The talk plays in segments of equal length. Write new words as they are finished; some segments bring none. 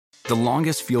The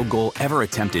longest field goal ever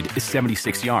attempted is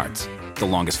 76 yards. The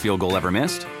longest field goal ever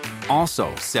missed?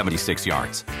 Also 76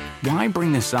 yards. Why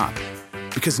bring this up?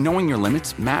 Because knowing your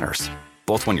limits matters,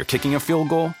 both when you're kicking a field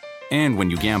goal and when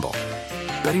you gamble.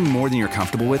 Betting more than you're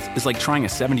comfortable with is like trying a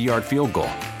 70-yard field goal.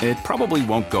 It probably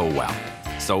won't go well.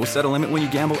 So set a limit when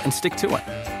you gamble and stick to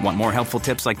it. Want more helpful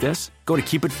tips like this? Go to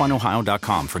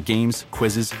keepitfunohio.com for games,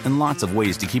 quizzes, and lots of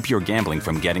ways to keep your gambling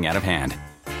from getting out of hand.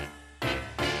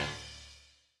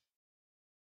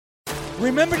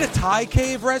 Remember the Thai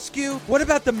cave rescue? What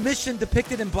about the mission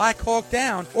depicted in Black Hawk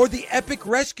Down or the epic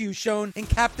rescue shown in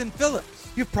Captain Phillips?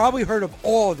 You've probably heard of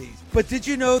all of these, but did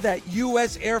you know that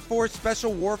U.S. Air Force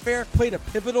Special Warfare played a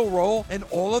pivotal role in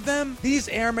all of them? These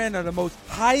airmen are the most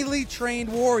highly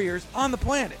trained warriors on the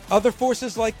planet. Other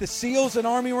forces like the SEALs and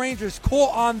Army Rangers call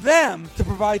on them to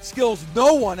provide skills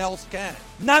no one else can.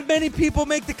 Not many people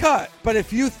make the cut, but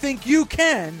if you think you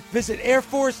can, visit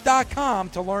airforce.com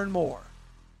to learn more.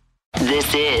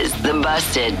 This is the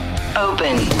Busted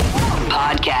Open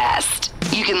Podcast.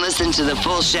 You can listen to the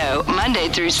full show Monday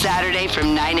through Saturday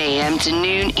from 9 a.m. to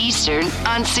noon Eastern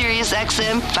on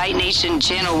SiriusXM Fight Nation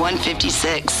Channel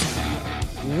 156.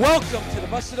 Welcome to the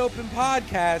Busted Open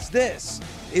Podcast. This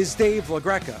is Dave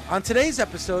LaGreca. On today's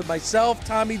episode, myself,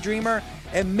 Tommy Dreamer,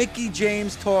 and Mickie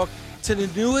James talk to the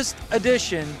newest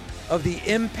edition of the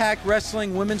Impact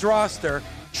Wrestling women's roster,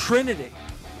 Trinity.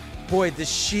 Boy,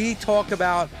 does she talk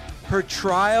about her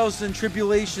trials and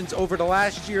tribulations over the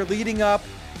last year leading up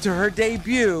to her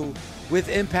debut with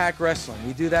Impact Wrestling.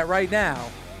 We do that right now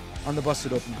on the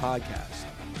Busted Open Podcast.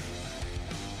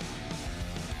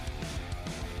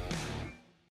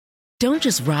 Don't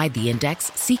just ride the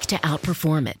index, seek to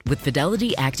outperform it with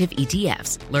Fidelity Active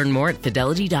ETFs. Learn more at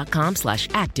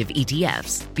fidelity.com/active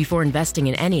ETFs. Before investing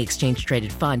in any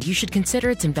exchange-traded fund, you should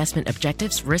consider its investment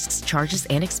objectives, risks, charges,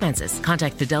 and expenses.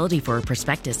 Contact Fidelity for a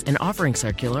prospectus, an offering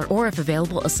circular, or if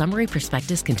available, a summary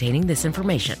prospectus containing this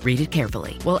information. Read it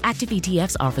carefully. While active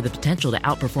ETFs offer the potential to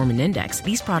outperform an index,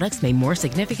 these products may more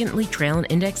significantly trail an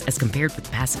index as compared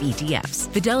with passive ETFs.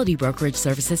 Fidelity Brokerage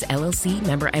Services, LLC,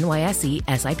 member NYSE,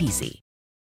 SIPC.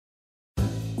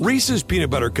 Reese's peanut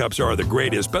butter cups are the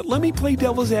greatest, but let me play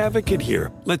devil's advocate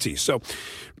here. Let's see. So,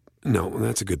 no,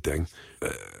 that's a good thing.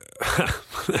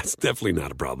 That's definitely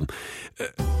not a problem.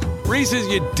 Reese's,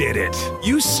 you did it.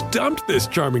 You stumped this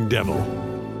charming devil.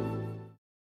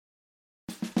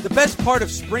 The best part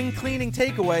of spring cleaning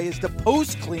takeaway is the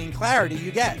post-clean clarity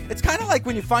you get. It's kind of like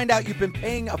when you find out you've been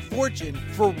paying a fortune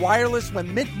for wireless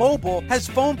when Mint Mobile has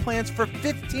phone plans for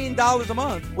 $15 a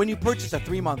month when you purchase a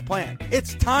 3-month plan.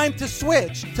 It's time to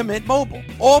switch to Mint Mobile.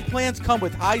 All plans come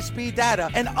with high-speed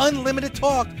data and unlimited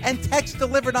talk and text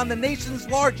delivered on the nation's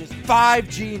largest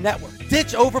 5G network.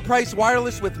 Ditch overpriced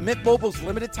wireless with Mint Mobile's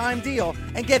limited time deal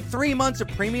and get 3 months of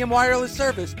premium wireless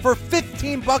service for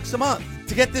 $15 a month.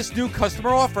 To get this new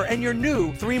customer offer and your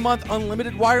new 3-month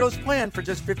unlimited wireless plan for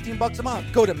just $15 a month,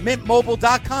 go to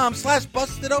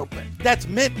mintmobile.com/bustedopen. That's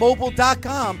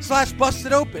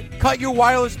mintmobile.com/bustedopen. Cut your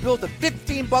wireless bill to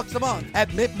 $15 a month at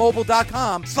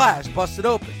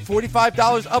mintmobile.com/bustedopen.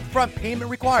 $45 upfront payment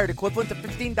required, equivalent to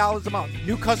 $15 a month.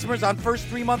 New customers on first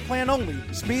 3-month plan only.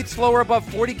 Speed slower above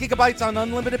 40 gigabytes on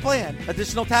unlimited plan.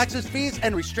 Additional taxes, fees,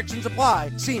 and restrictions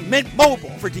apply. See Mint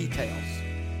Mobile for details.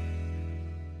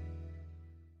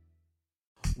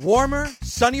 Warmer,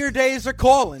 sunnier days are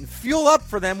calling. Fuel up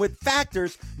for them with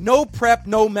Factor's no prep,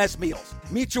 no mess meals.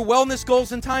 Meet your wellness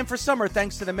goals in time for summer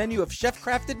thanks to the menu of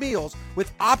chef-crafted meals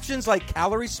with options like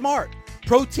Calorie Smart,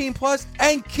 Protein Plus,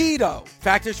 and Keto.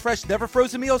 Factor's fresh, never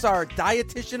frozen meals are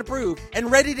dietitian approved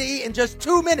and ready to eat in just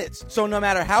 2 minutes. So no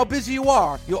matter how busy you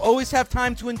are, you'll always have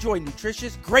time to enjoy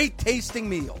nutritious, great tasting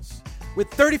meals. With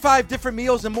 35 different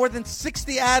meals and more than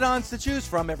 60 add-ons to choose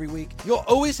from every week, you'll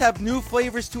always have new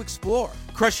flavors to explore.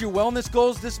 Crush your wellness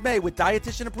goals this May with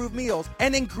dietitian-approved meals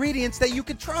and ingredients that you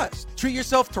can trust. Treat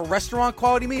yourself to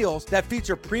restaurant-quality meals that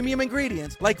feature premium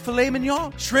ingredients like filet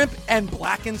mignon, shrimp, and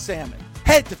blackened salmon.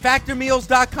 Head to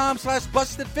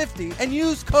factormeals.com/busted50 and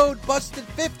use code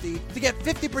busted50 to get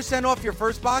 50% off your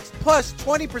first box plus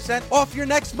 20% off your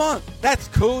next month. That's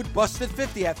code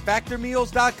busted50 at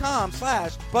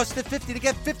factormeals.com/busted50 to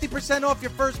get 50% off your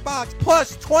first box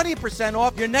plus 20%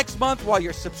 off your next month while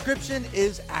your subscription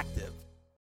is active.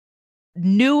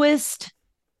 Newest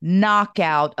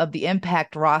knockout of the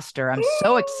Impact roster. I'm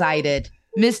so excited.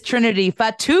 Miss Trinity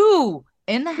Fatu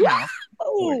in the house.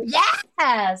 Oh,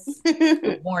 yes.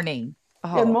 Good morning.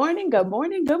 Oh. Good morning. Good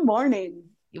morning. Good morning.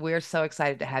 We're so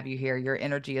excited to have you here. Your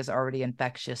energy is already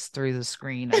infectious through the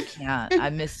screen. I can't. I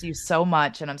miss you so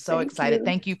much. And I'm so excited.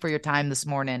 Thank you for your time this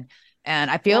morning.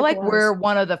 And I feel like we're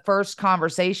one of the first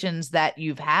conversations that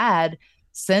you've had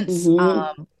since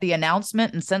Mm-hmm. the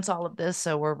announcement and since all of this.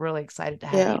 So we're really excited to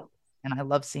have Yeah. you. And I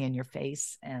love seeing your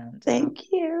face. And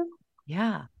Thank you.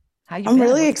 yeah. How you I'm been?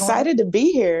 really What's going on? excited to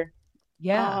be here.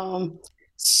 Yeah.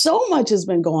 So much has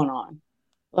been going on.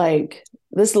 Like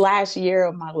this last year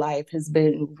of my life has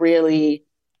been really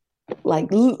like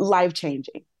life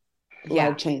changing, Yeah.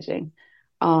 life changing,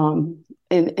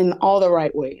 in all the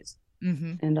right ways.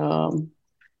 Mm-hmm. And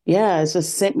yeah, it's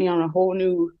just sent me on a whole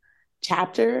new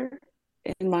chapter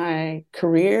in my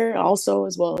career, also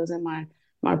as well as in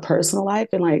my personal life,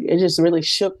 and like it just really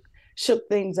shook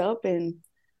things up. And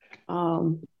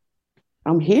um,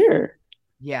 I'm here.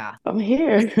 Yeah. I'm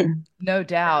here. No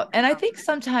doubt. And I think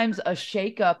sometimes a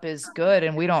shakeup is good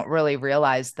and we don't really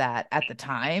realize that at the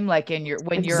time. Like when you're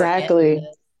in Exactly.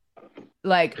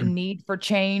 like need for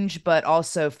change, but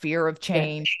also fear of Yeah.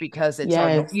 change because it's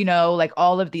our, Yes. like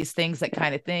all of these things, that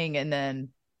kind of thing. And then,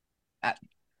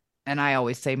 and I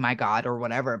always say, my God, or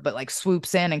whatever, but like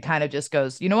swoops in and kind of just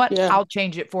goes, you know what? Yeah. I'll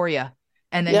change it for you.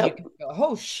 And then you Yep. can go,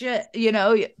 oh shit,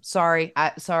 sorry.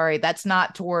 Sorry. That's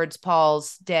not towards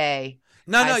Paul's day.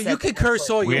 No, you can curse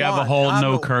all you We want. have a whole I'm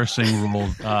no a- cursing rule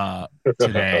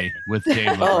today with Dave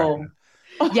LaGreca.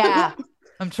 Oh. Yeah.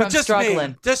 I'm But just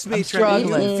struggling. me, just me. I'm Trinity.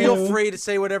 struggling. You feel free to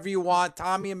say whatever you want.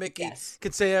 Tommy and Mickie Yes.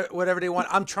 can say whatever they want.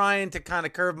 I'm trying to kind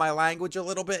of curve my language a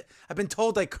little bit. I've been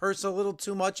told I curse a little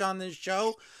too much on this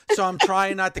show, so I'm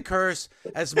trying not to curse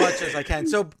as much as I can.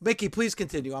 So, Mickie, please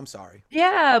continue. I'm sorry.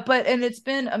 Yeah, and it's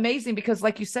been amazing because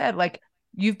like you said, like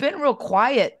you've been real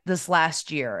quiet this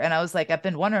last year. And I was like, I've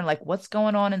been wondering like what's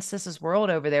going on in Sis's world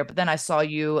over there. But then I saw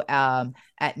you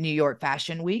at New York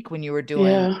Fashion Week when you were doing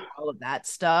Yeah. all of that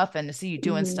stuff, and to see you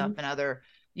doing stuff in other,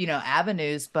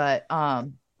 avenues. But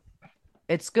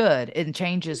it's good and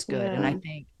change is good. And I Yeah.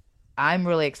 think I'm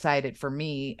really excited for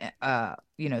me,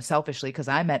 selfishly because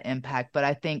I'm at Impact, but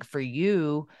I think for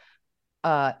you,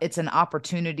 it's an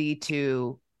opportunity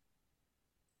to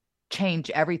change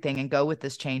everything and go with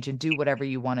this change and do whatever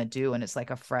you want to do. And it's like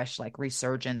a fresh, like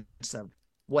resurgence of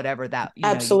whatever that, you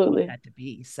want Absolutely. that to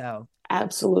be. So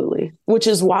Absolutely. Which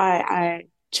is why I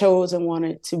chose and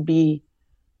wanted to be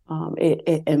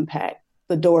it Impact.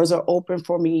 The doors are open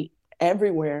for me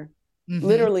everywhere,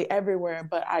 literally everywhere.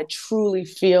 But I truly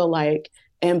feel like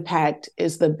Impact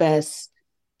is the best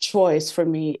choice for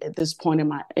me at this point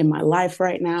in my life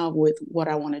right now with what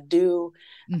I want to do,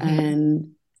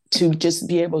 and to just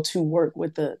be able to work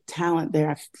with the talent there.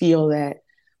 I feel that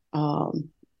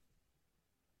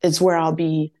it's where I'll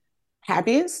be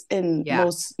happiest and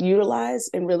most utilized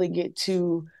and really get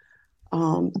to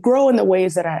grow in the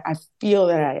ways that I feel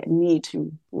that I need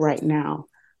to right now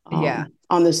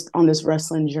on this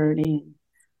wrestling journey.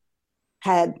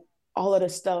 Had all of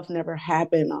this stuff never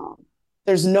happened,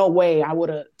 there's no way I would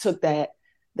have took that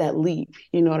leap.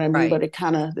 You know what I mean? But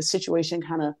the situation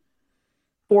kind of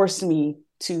forced me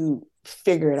to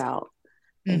figure it out.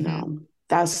 And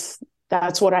that's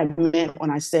what I meant when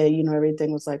I said,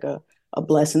 everything was like a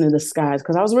blessing in disguise,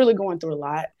 because I was really going through a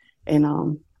lot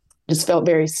and just felt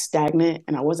very stagnant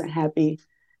and I wasn't happy.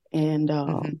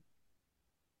 And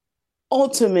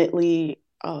ultimately,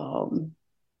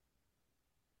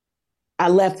 I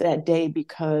left that day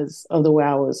because of the way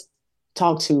I was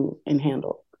talked to and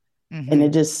handled.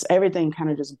 And everything kind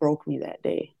of just broke me that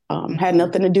day. Had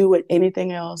nothing to do with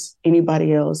anything else,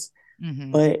 anybody else.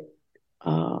 But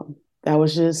that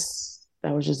was just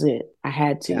it. I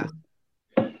had to.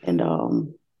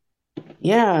 And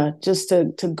just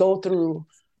to go through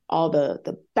all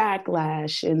the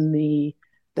backlash and the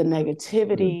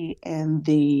negativity and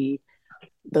the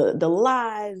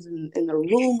lies and the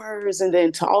rumors, and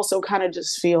then to also kind of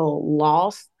just feel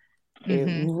lost.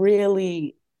 It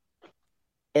really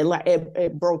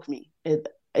it broke me. It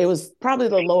was probably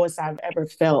the lowest I've ever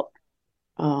felt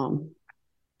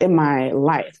in my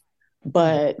life.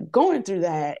 But going through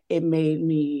that, it made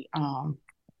me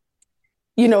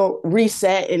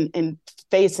reset and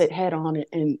face it head on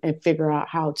and figure out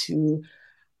how to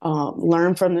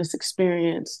learn from this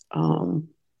experience,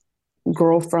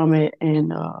 grow from it,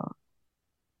 and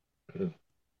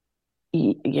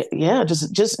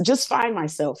just find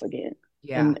myself again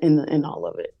in all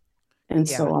of it. And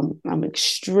so I'm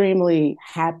extremely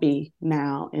happy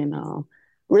now, and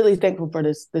really thankful for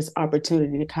this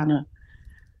opportunity to kind of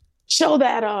show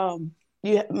that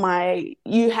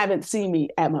you haven't seen me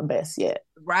at my best yet.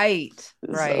 Right.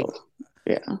 So,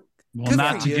 yeah. Well, Good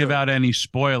not for to you. give out any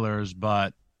spoilers,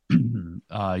 but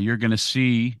you're going to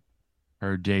see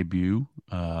her debut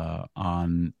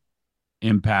on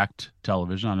Impact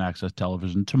Television, on Access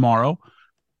Television tomorrow.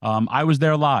 I was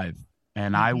there live,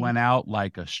 and I went out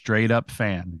like a straight up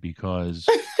fan, because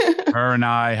her and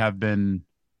I have been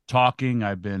talking.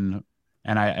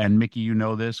 And Mickie, you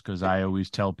know this because I always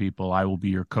tell people I will be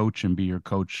your coach and be your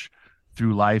coach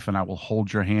through life, and I will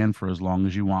hold your hand for as long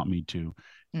as you want me to.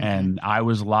 And I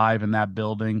was live in that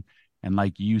building, and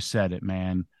like you said it,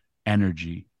 man,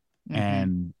 energy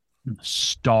and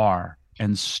star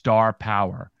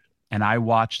power. And I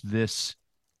watched this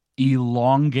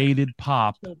elongated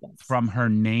pop from her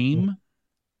name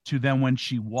to then when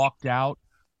she walked out,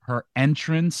 her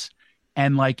entrance,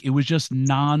 and like it was just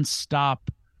nonstop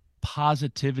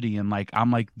positivity. And like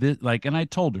I'm like this, like, and I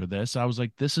told her this. I was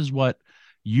like, this is what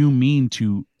you mean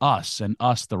to us and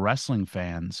us, the wrestling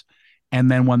fans. And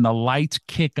then when the lights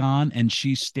kick on and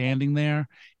she's standing there,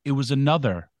 it was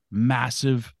another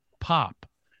massive pop.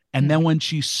 And then when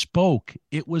she spoke,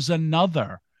 it was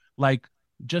another, like,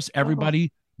 just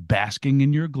everybody basking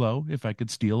in your glow, if I could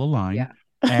steal a line. Yeah.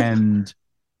 And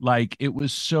like, it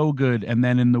was so good. And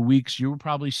then in the weeks you will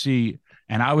probably see,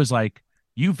 and I was like,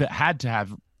 you've had to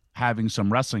have having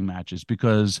some wrestling matches,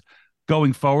 because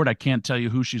going forward, I can't tell you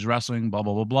who she's wrestling, blah,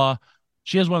 blah, blah, blah.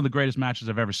 She has one of the greatest matches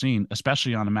I've ever seen,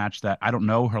 especially on a match that I don't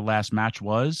know her last match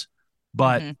was,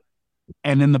 but,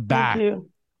 and in the back,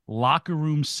 locker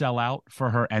room sellout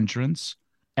for her entrance,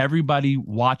 everybody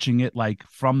watching it like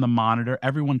from the monitor,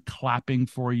 everyone clapping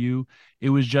for you.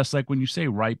 It was just like when you say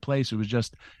right place, it was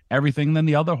just everything. And then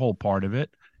the other whole part of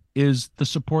it is the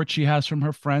support she has from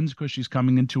her friends because she's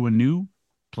coming into a new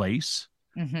place.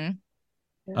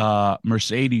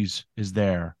 Mercedes is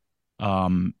there.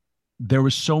 There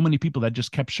was so many people that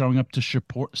just kept showing up to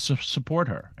support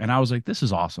her. And I was like, this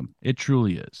is awesome. It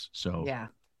truly is. So yeah,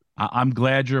 I'm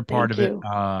glad you're a part of Thank you.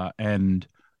 it. And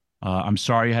I'm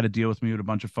sorry you had to deal with me with a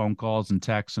bunch of phone calls and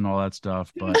texts and all that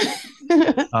stuff, but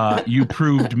you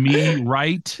proved me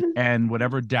right. And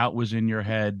whatever doubt was in your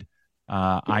head,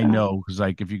 I know, because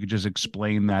like if you could just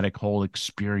explain that whole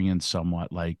experience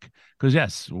somewhat, like, because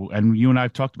yes, and you and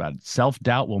I've talked about it,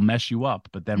 self-doubt will mess you up.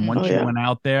 But then once you went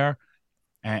out there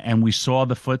and we saw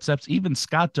the footsteps, even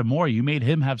Scott D'Amore, you made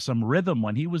him have some rhythm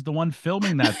when he was the one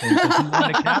filming that thing because he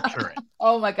wanted to capture it.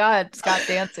 Oh my God, Scott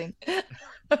dancing.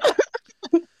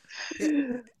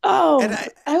 I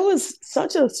was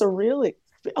such a surreal.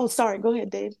 Oh, sorry. Go ahead,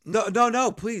 Dave.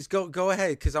 No. Please go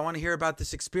ahead, because I want to hear about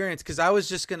this experience. Because I was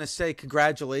just gonna say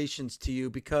congratulations to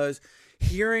you, because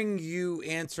hearing you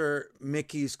answer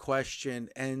Mickie's question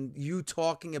and you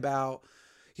talking about,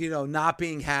 not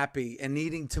being happy and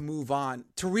needing to move on,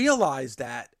 to realize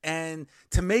that and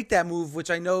to make that move, which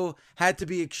I know had to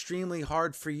be extremely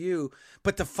hard for you,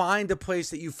 but to find a place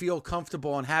that you feel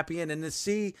comfortable and happy in, and to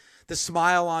see the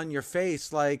smile on your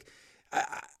face, like,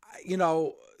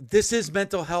 this is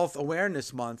Mental Health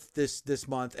Awareness Month this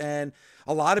month, and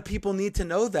a lot of people need to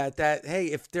know that hey,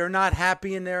 if they're not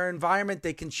happy in their environment,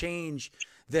 they can change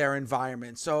their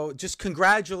environment. So just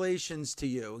congratulations to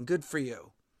you and good for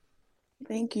you.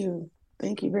 Thank you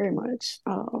very much.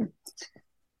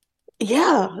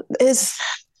 It's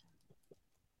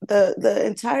the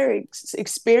entire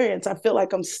experience. I feel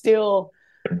like I'm still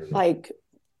like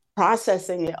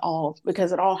processing it all,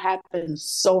 because it all happened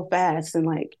so fast, and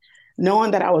like knowing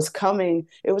that I was coming,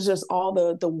 it was just all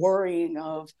the worrying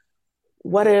of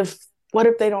what if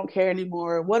they don't care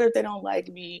anymore? What if they don't like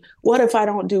me? What if I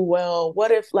don't do well?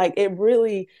 What if, like, it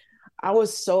really, I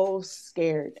was so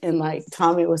scared. And like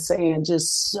Tommy was saying,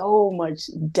 just so much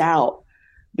doubt,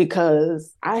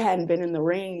 because I hadn't been in the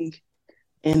ring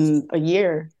in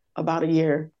about a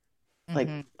year, like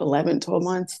 11, 12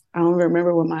 months. I don't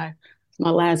remember when my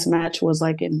last match was,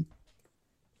 like in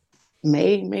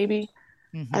May, maybe,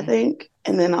 I think.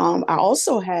 And then I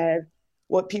also had,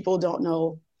 what people don't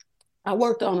know, I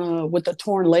worked with a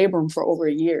torn labrum for over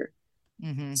a year.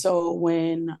 So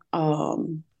when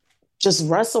just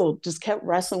kept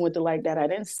wrestling with it like that, I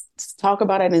didn't talk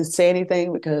about it, I didn't say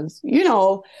anything, because you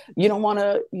don't want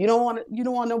nobody,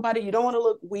 you don't want to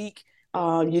look weak,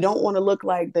 you don't want to look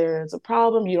like there's a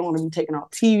problem, you don't want to be taken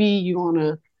off TV, you want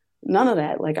to, none of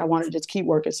that. Like, I wanted to just keep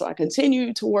working. So I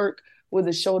continued to work with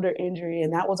a shoulder injury,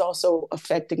 and that was also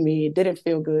affecting me. It didn't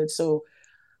feel good. So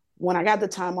when I got the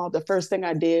time off, the first thing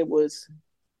I did was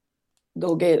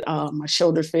go get my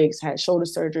shoulder fixed, had shoulder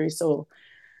surgery. So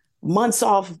months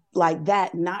off like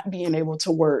that, not being able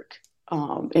to work,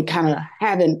 and kind of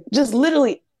having just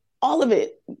literally all of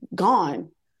it gone.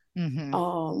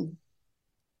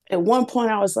 At one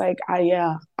point I was like,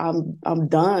 I'm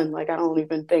done. Like, I don't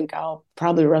even think I'll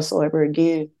probably wrestle ever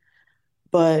again.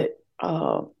 But,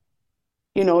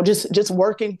 just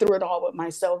working through it all with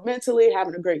myself mentally,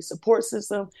 having a great support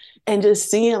system, and just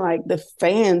seeing like the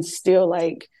fans still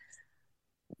like,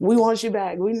 we want you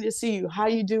back. We need to see you. How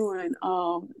you doing?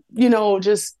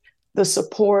 Just the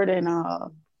support, and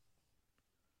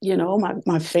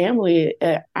my family,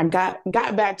 I got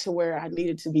back to where I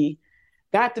needed to be,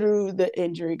 got through the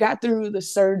injury, got through the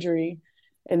surgery,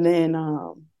 and then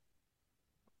Oh,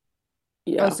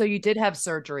 yeah, so you did have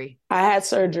surgery. I had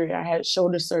surgery. I had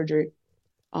shoulder surgery.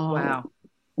 Wow.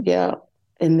 Yeah,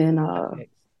 and then Okay.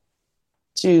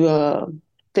 to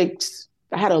fix.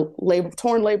 I had a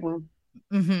torn labrum,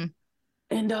 Mm-hmm.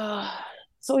 and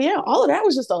so yeah, all of that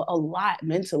was just a lot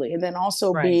mentally, and then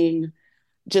also Right. being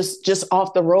just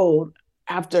off the road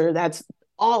after that's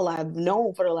all I've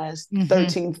known for the last Mm-hmm.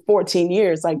 13, 14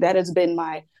 years. Like that has been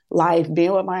my life,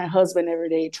 being with my husband every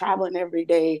day, traveling every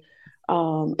day.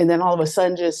 And then all of a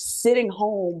sudden just sitting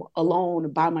home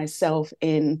alone by myself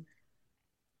in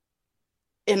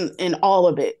all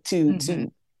of it Mm-hmm.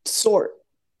 to sort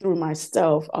through my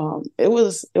stuff. It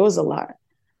was a lot.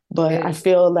 But I It,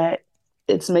 feel that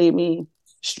it's made me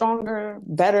stronger,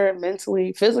 better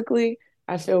mentally, physically.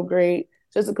 I feel great.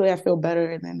 Physically, I feel better.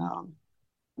 And then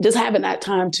just having that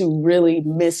time to really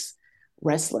miss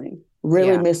wrestling,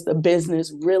 really yeah. miss the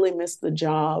business, really miss the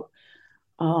job.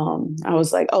 I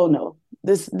was like, oh no,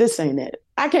 this ain't it.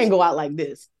 I can't go out like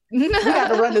this. We got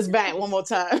to run this back one more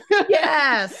time.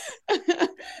 Yes.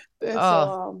 And so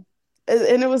Oh,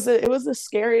 and it was the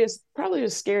scariest, probably the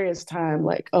scariest time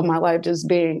like of my life, just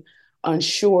being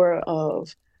unsure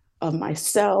of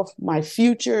myself, my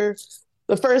future.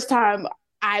 The first time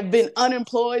I've been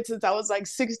unemployed since I was like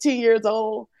 16 years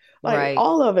old, like right.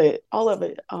 all of it.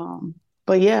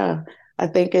 But yeah, I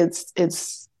think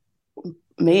it's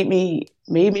made me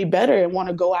better and want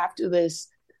to go after this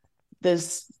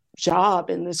job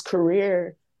and this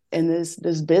career and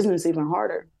this business even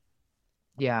harder.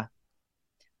 Yeah.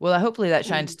 Well, hopefully that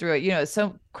shines Mm-hmm. through it. It's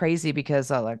so crazy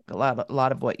because like a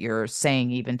lot of what you're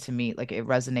saying, even to me, like it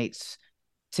resonates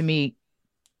to me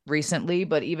recently,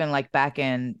 but even like back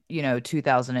in,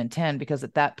 2010, because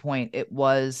at that point it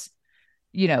was,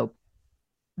 you know,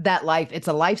 that life, it's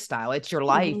a lifestyle, it's your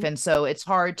life. Mm-hmm. And so it's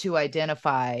hard to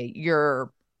identify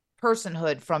your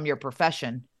personhood from your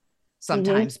profession Mm-hmm.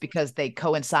 sometimes because they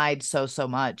coincide so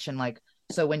much. And like,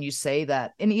 so when you say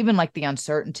that, and even like the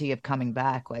uncertainty of coming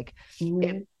back, like it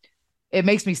Mm-hmm. it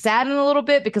makes me sadden a little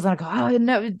bit because I go, oh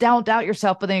no, don't doubt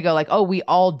yourself. But then you go like, oh, we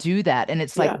all do that. And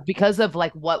it's like Yeah. because of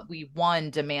like what we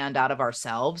demand out of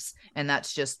ourselves. And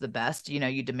that's just the best,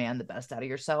 you demand the best out of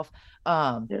yourself.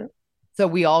 Um, Yeah. so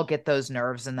we all get those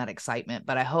nerves and that excitement.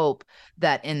 But I hope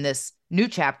that in this new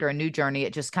chapter, a new journey,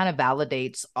 it just kind of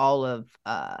validates all of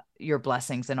your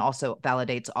blessings and also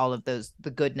validates all of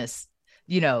the goodness,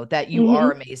 that you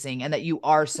are Mm-hmm. amazing and that you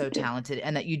are so Yeah. talented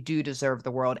and that you do deserve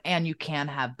the world and you can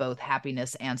have both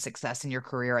happiness and success in your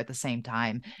career at the same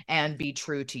time and be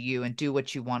true to you and do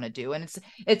what you want to do. And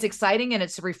it's exciting and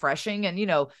it's refreshing. And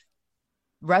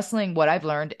wrestling, what I've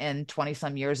learned in 20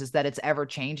 some years is that it's ever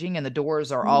changing and the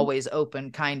doors are Mm-hmm. always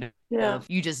open, kind Yeah. of,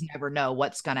 you just never know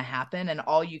what's going to happen. And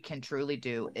all you can truly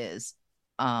do is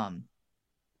um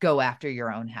go after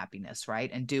your own happiness, right?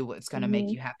 And do what's going to make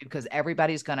Mm-hmm. you happy because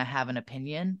everybody's going to have an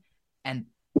opinion and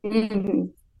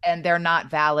Mm-hmm. they're not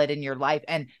valid in your life.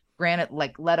 And granted,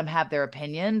 like let them have their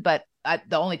opinion, but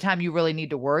the only time you really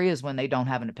need to worry is when they don't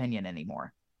have an opinion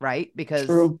anymore, right? Because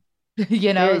True.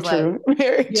 Very it's like, true.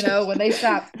 Very true. when they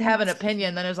stop having an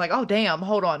opinion, then it's like, oh damn,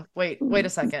 hold on, wait a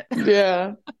second.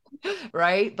 Yeah.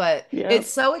 Right? But Yeah.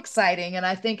 it's so exciting and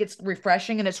I think it's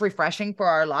refreshing and it's refreshing for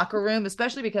our locker room,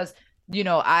 especially because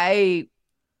I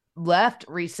left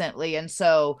recently and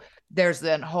so there's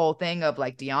that whole thing of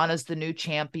like Deanna's the new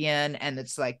champion and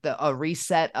it's like a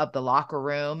reset of the locker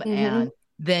room Mm-hmm. and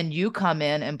then you come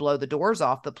in and blow the doors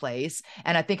off the place.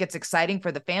 And I think it's exciting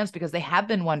for the fans because they have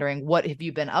been wondering what have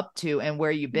you been up to and where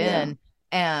you've Yeah. been.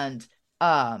 And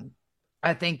um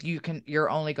I think you're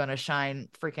only going to shine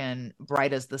freaking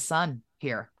bright as the sun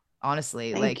here.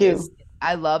 Honestly, Thank like you.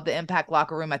 I love the Impact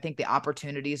locker room. I think the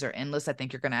opportunities are endless. I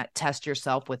think you're going to test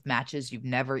yourself with matches you've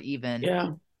never even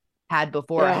Yeah. had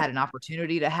before or Yeah. had an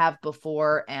opportunity to have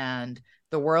before. And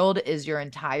the world is your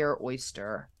entire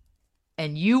oyster.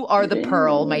 And you are It the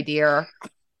pearl, my is. dear.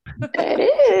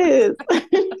 It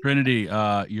is. Trinity,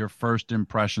 your first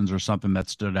impressions or something that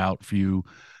stood out for you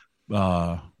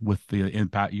with the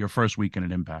Impact, your first weekend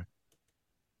at Impact.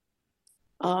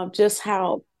 Just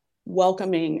how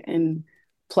welcoming and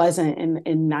pleasant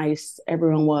and nice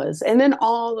everyone was. And then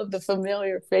all of the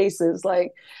familiar faces.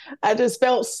 Like I just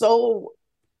felt so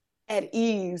at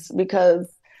ease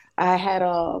because I had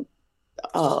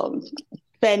um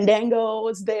Fandango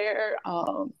was there,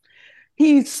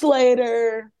 Heath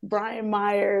Slater, Brian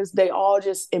Myers, they all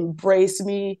just embraced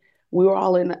me. We were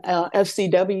all in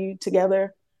FCW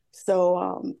together.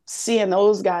 So seeing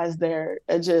those guys there,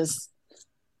 it just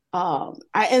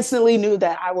I instantly knew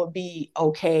that I would be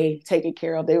okay, taken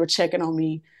care of. They were checking on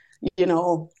me, you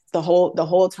know, the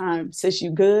whole time. Sis,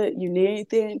 you good? You need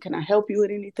anything? Can I help you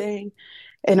with anything?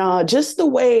 And just the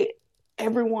way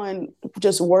everyone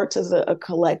just works as a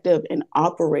collective and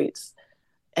operates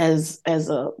as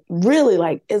a really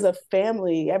like as a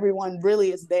family. Everyone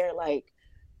really is there, like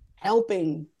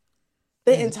helping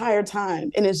the entire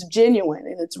time, and it's genuine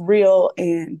and it's real.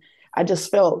 And I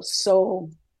just felt so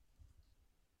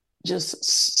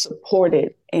just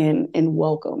supported and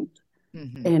welcomed.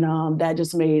 And that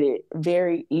just made it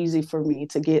very easy for me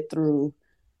to get through,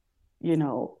 you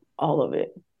know, all of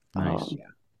it. Nice.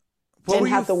 Didn't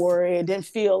have to worry. It didn't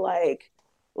feel like,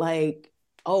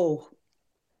 oh,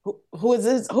 who is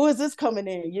this? Who is this coming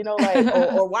in? You know,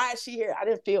 like, or why is she here? I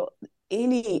didn't feel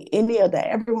any of that.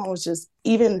 Everyone was just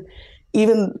even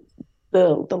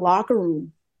the locker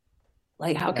room.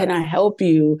 Like, how can I help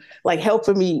you? Like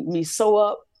helping me sew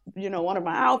up, you know, one of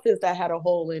my outfits that had a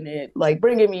hole in it, like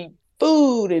bringing me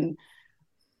food and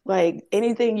like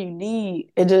anything you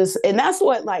need. And that's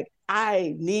what like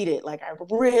I needed. Like I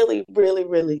really, really,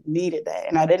 really needed that.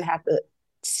 And I didn't have to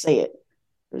say it.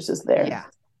 It was just there. Yeah.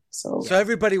 So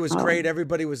everybody was great.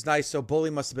 Everybody was nice. So Bully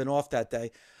must have been off that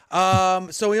day.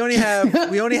 So we only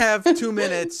have 2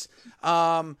 minutes.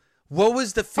 What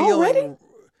was the feeling? Already?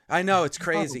 I know it's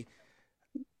crazy.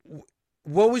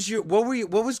 What was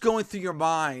going through your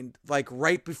mind like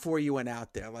right before you went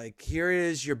out there? Like, here it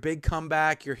is, your big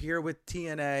comeback. You're here with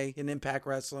TNA and Impact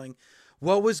Wrestling.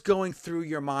 What was going through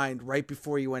your mind right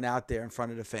before you went out there in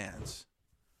front of the fans?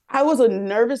 I was a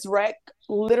nervous wreck,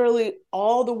 literally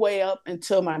all the way up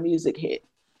until my music hit.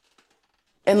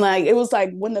 And like, it was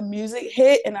like when the music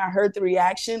hit and I heard the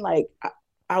reaction, like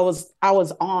I was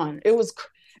on. It was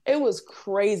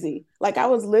crazy. Like I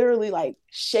was literally like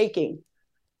shaking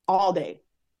all day,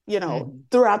 you know,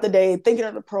 throughout the day, thinking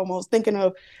of the promos,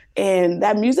 and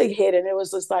that music hit, and it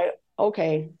was just like,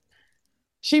 okay,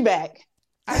 she back.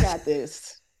 I got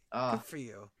this. Good for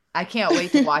you. I can't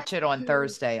wait to watch it on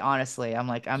Thursday. Honestly, I'm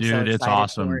so excited. It's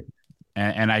awesome. For it.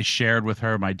 And I shared with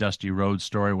her my Dusty Rhodes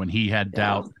story when he had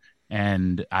doubt,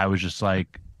 and I was just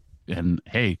like, and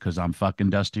hey, because I'm fucking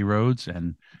Dusty Rhodes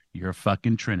and you're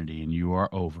fucking Trinity and you are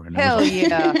over. And Hell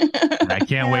yeah. And I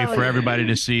can't wait for everybody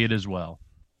to see it as well.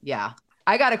 Yeah.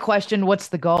 I got a question. What's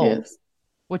the goal? Yes.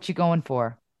 What you going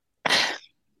for?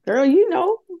 Girl, you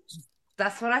know.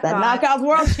 That's what I thought. That Knockouts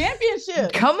World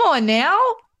Championship. Come on now.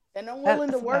 And I'm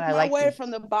willing to work my way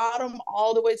from the bottom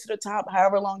all the way to the top,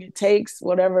 however long it takes,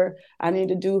 whatever I need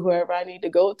to do, whoever I need to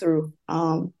go through.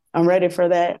 I'm ready for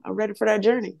that. I'm ready for that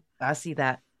journey. I see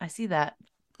that.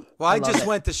 Well, I just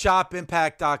went to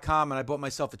shopimpact.com and I bought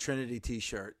myself a Trinity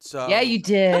t-shirt. So yeah, you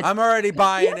did. I'm already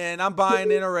buying in. I'm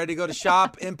buying in already. Go to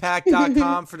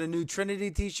shopimpact.com for the new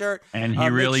Trinity t-shirt. And he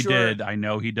really did. I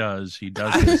know he does. He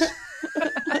does this.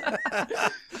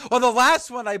 Well, the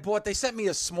last one I bought, they sent me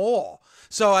a small.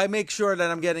 So I make sure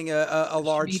that I'm getting a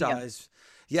large size.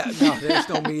 Yeah, no, there's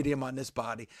no medium on this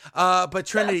body. But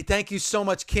Trinity, thank you so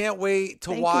much. Can't wait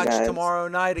to watch tomorrow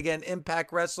night. Again,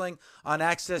 Impact Wrestling on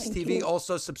Access TV.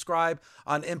 Also subscribe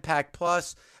on Impact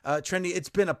Plus. Trinity, it's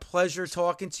been a pleasure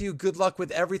talking to you. Good luck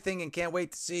with everything and can't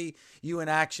wait to see you in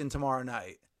action tomorrow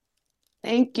night.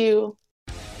 Thank you.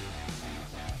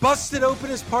 Busted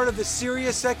Open is part of the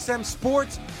SiriusXM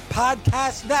Sports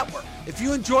Podcast Network. If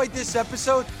you enjoyed this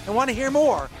episode and want to hear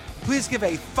more, please give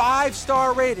a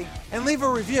 5-star rating and leave a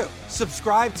review.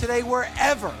 Subscribe today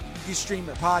wherever you stream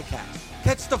your podcast.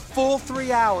 Catch the full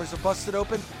 3 hours of Busted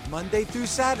Open Monday through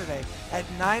Saturday at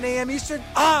 9 a.m. Eastern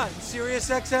on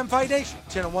SiriusXM Fight Nation,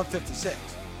 channel 156.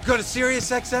 Go to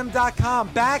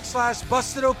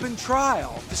SiriusXM.com/Busted Open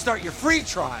Trial to start your free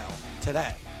trial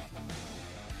today.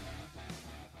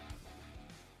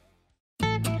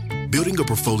 Building a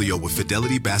portfolio with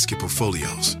Fidelity Basket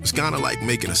Portfolios is kind of like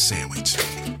making a sandwich.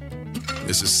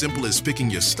 It's as simple as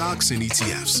picking your stocks and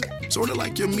ETFs, sort of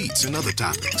like your meats and other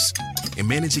toppings, and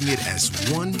managing it as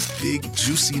one big,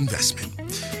 juicy investment.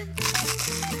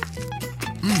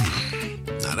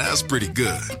 Now that's pretty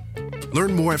good.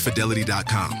 Learn more at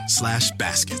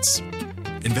fidelity.com/baskets.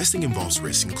 Investing involves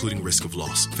risk, including risk of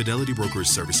loss. Fidelity Brokerage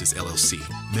Services, LLC.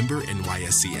 Member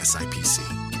NYSE SIPC.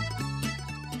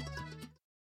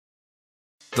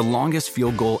 The longest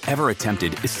field goal ever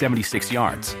attempted is 76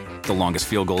 yards. The longest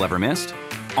field goal ever missed?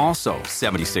 Also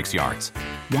 76 yards.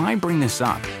 Why bring this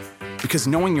up? Because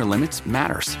knowing your limits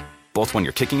matters, both when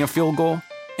you're kicking a field goal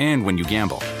and when you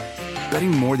gamble. Betting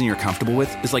more than you're comfortable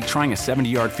with is like trying a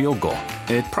 70-yard field goal.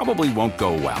 It probably won't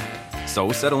go well.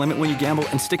 So set a limit when you gamble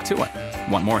and stick to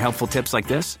it. Want more helpful tips like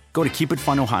this? Go to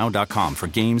keepitfunohio.com for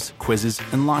games, quizzes,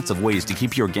 and lots of ways to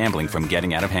keep your gambling from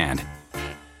getting out of hand.